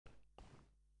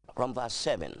from verse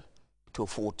 7 to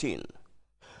 14.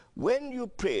 When you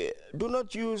pray, do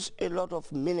not use a lot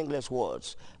of meaningless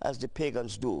words as the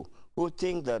pagans do, who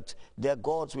think that their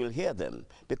gods will hear them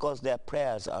because their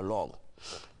prayers are long.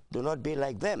 Do not be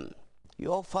like them.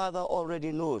 Your Father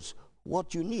already knows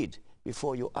what you need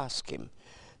before you ask him.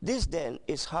 This then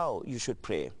is how you should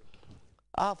pray.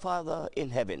 Our Father in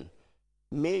heaven,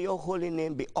 may your holy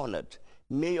name be honored.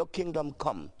 May your kingdom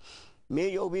come. May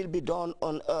your will be done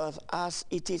on earth as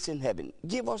it is in heaven.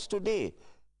 Give us today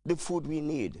the food we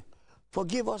need.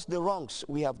 Forgive us the wrongs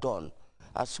we have done,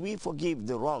 as we forgive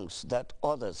the wrongs that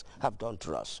others have done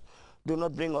to us. Do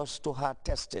not bring us to hard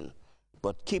testing,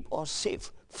 but keep us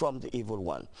safe from the evil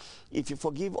one. If you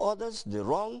forgive others the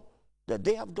wrong that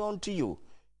they have done to you,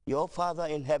 your Father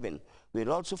in heaven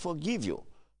will also forgive you.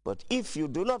 But if you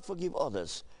do not forgive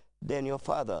others, then your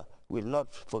Father will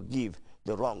not forgive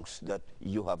the wrongs that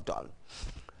you have done.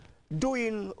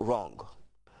 Doing wrong.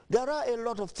 There are a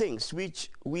lot of things which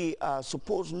we are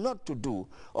supposed not to do,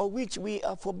 or which we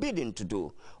are forbidden to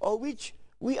do, or which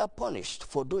we are punished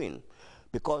for doing,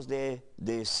 because they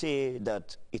say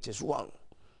that it is wrong.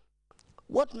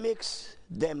 What makes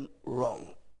them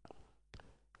wrong?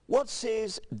 What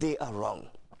says they are wrong?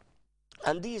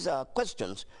 And these are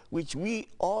questions which we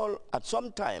all at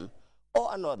some time or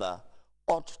another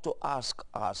ought to ask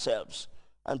ourselves,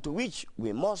 and to which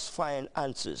we must find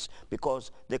answers,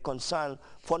 because they concern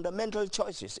fundamental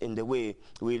choices in the way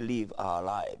we live our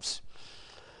lives.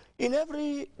 In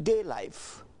everyday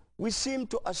life, we seem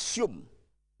to assume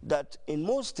that in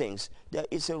most things there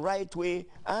is a right way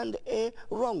and a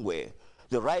wrong way.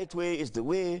 The right way is the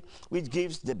way which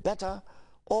gives the better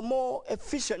or more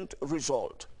efficient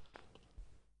result.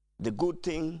 The good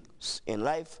things in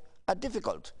life are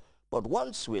difficult, but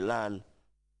once we learn,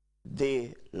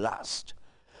 they last.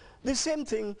 The same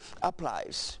thing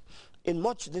applies in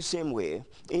much the same way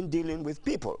in dealing with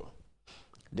people.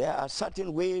 There are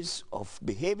certain ways of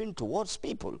behaving towards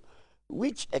people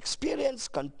which experience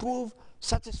can prove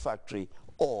satisfactory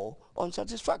or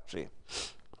unsatisfactory.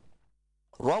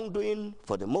 Wrongdoing,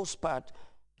 for the most part,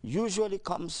 usually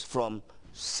comes from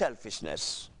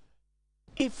selfishness.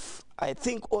 If I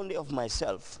think only of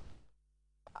myself,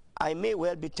 I may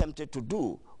well be tempted to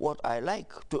do what I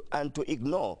like and to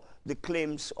ignore the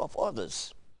claims of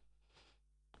others.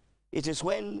 It is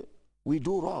when we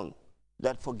do wrong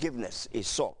that forgiveness is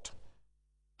sought.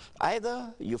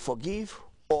 Either you forgive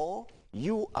or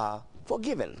you are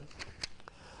forgiven.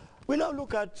 We now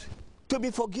look at to be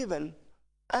forgiven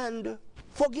and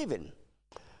forgiven.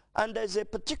 And there's a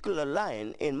particular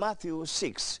line in Matthew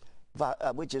 6,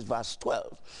 which is verse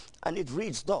 12, and it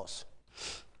reads thus: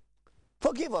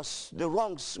 Forgive us the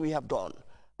wrongs we have done,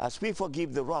 as we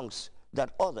forgive the wrongs that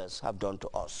others have done to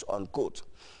us, unquote.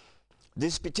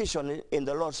 This petition in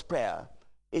the Lord's Prayer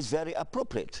is very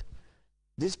appropriate.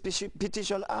 This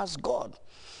petition asks God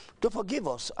to forgive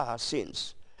us our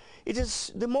sins. It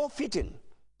is the more fitting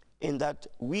in that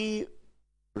we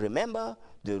remember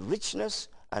the richness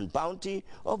and bounty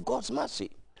of God's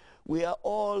mercy. We are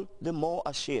all the more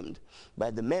ashamed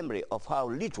by the memory of how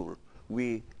little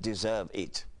we deserve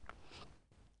it.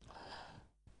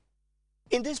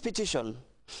 In this petition,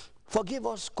 forgive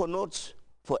us connotes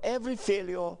for every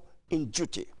failure in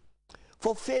duty,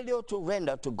 for failure to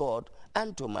render to God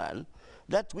and to man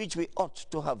that which we ought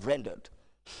to have rendered,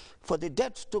 for the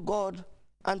debt to God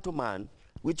and to man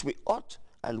which we ought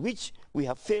and which we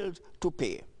have failed to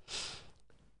pay.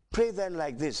 Pray then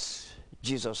like this,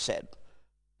 Jesus said,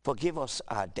 forgive us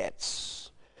our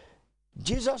debts.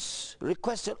 Jesus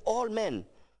requested all men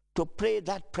to pray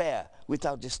that prayer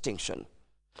without distinction.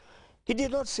 He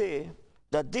did not say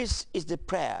that this is the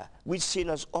prayer which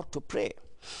sinners ought to pray.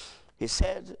 He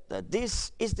said that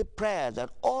this is the prayer that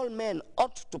all men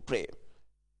ought to pray.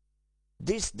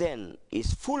 This then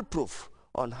is full proof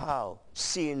on how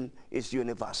sin is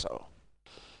universal.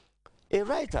 A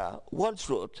writer once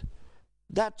wrote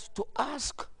that to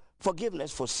ask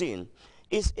forgiveness for sin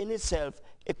is in itself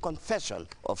a confession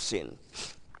of sin.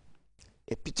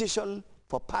 A petition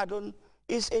for pardon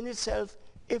is in itself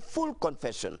a full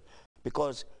confession,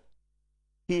 because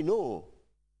he knows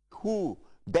who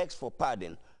begs for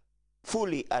pardon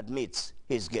fully admits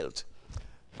his guilt.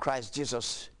 Christ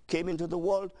Jesus came into the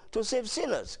world to save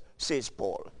sinners, says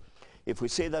Paul. If we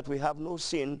say that we have no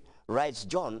sin, writes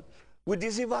John, we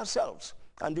deceive ourselves,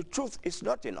 and the truth is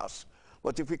not in us.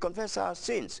 But if we confess our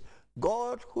sins,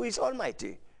 God, who is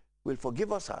almighty, will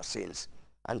forgive us our sins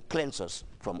and cleanse us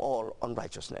from all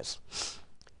unrighteousness.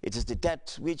 It is the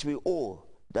debt which we owe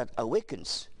that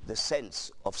awakens the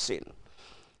sense of sin.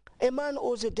 A man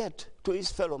owes a debt to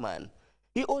his fellow man.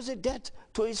 He owes a debt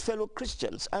to his fellow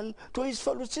Christians and to his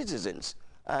fellow citizens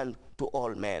and to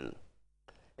all men.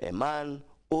 A man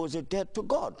owes a debt to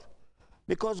God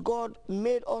because God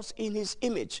made us in his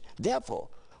image. Therefore,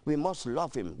 we must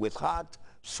love him with heart,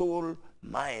 soul,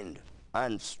 mind,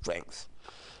 and strength.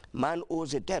 Man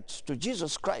owes a debt to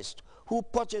Jesus Christ, who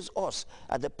purchased us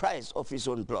at the price of his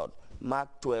own blood.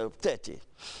 Mark 12:30.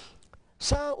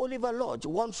 Sir Oliver Lodge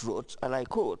once wrote, and I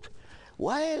quote,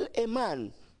 "While a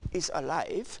man is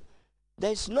alive,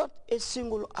 there is not a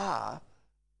single hour,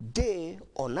 day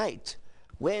or night,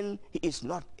 when he is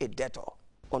not a debtor,"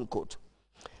 unquote.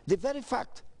 The very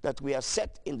fact that we are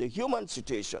set in the human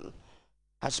situation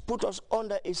has put us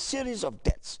under a series of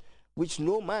debts which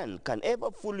no man can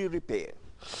ever fully repay.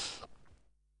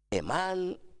 A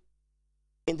man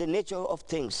in the nature of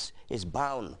things is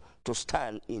bound to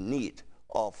stand in need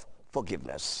of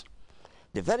forgiveness.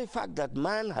 The very fact that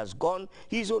man has gone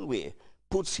his own way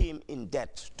puts him in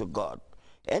debt to God.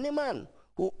 Any man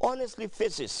who honestly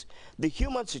faces the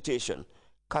human situation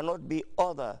cannot be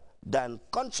other than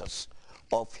conscious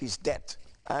of his debt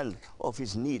and of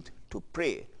his need to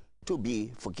pray to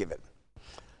be forgiven.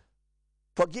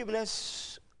 Forgive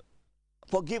us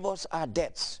our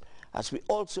debts as we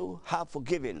also have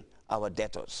forgiven our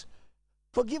debtors.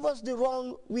 Forgive us the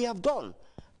wrong we have done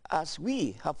as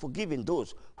we have forgiven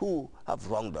those who have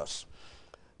wronged us.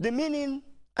 The meaning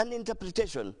and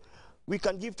interpretation we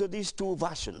can give to these two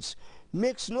versions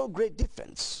makes no great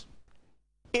difference.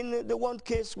 In the one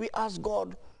case, we ask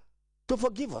God to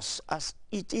forgive us as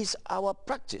it is our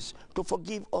practice to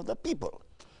forgive other people.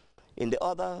 In the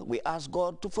other, we ask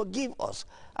God to forgive us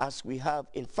as we have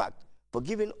in fact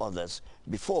forgiven others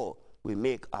before we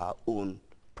make our own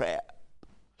prayer.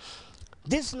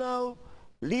 This now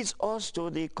leads us to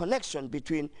the connection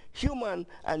between human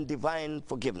and divine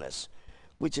forgiveness,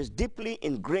 which is deeply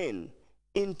ingrained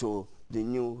into the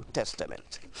New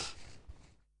Testament.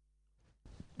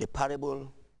 The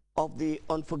parable of the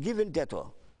unforgiven debtor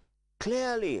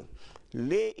clearly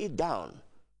lay it down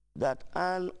that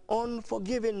an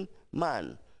unforgiven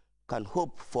man can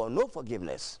hope for no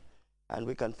forgiveness. And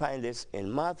we can find this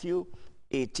in Matthew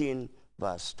 18,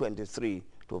 verse 23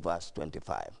 to verse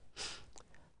 25.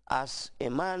 As a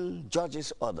man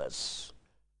judges others,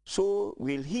 so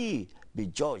will he be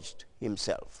judged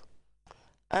himself.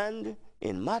 And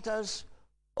in matters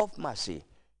of mercy,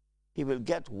 he will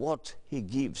get what he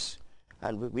gives.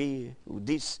 And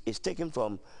this is taken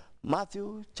from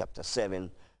Matthew chapter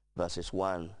 7, verses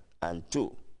 1 and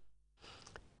 2.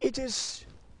 It is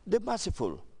the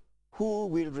merciful who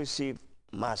will receive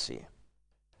mercy.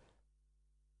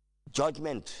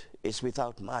 Judgment is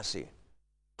without mercy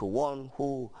to one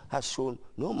who has shown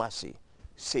no mercy,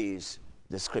 says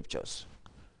the scriptures.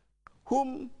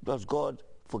 Whom does God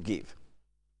forgive?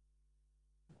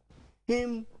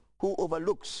 Him who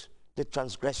overlooks the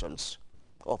transgressions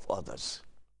of others.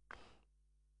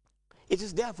 It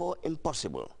is therefore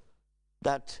impossible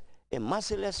that a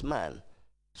merciless man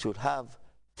should have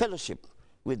fellowship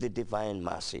with the divine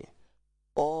mercy,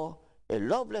 or a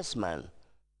loveless man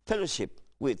fellowship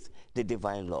with the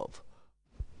divine love,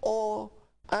 or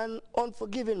an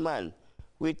unforgiving man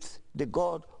with the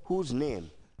God whose name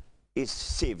is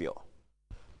Savior.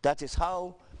 That is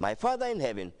how my Father in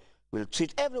heaven will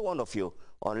treat every one of you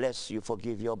unless you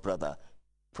forgive your brother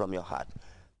from your heart.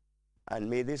 And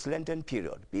may this Lenten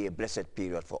period be a blessed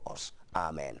period for us.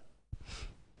 Amen.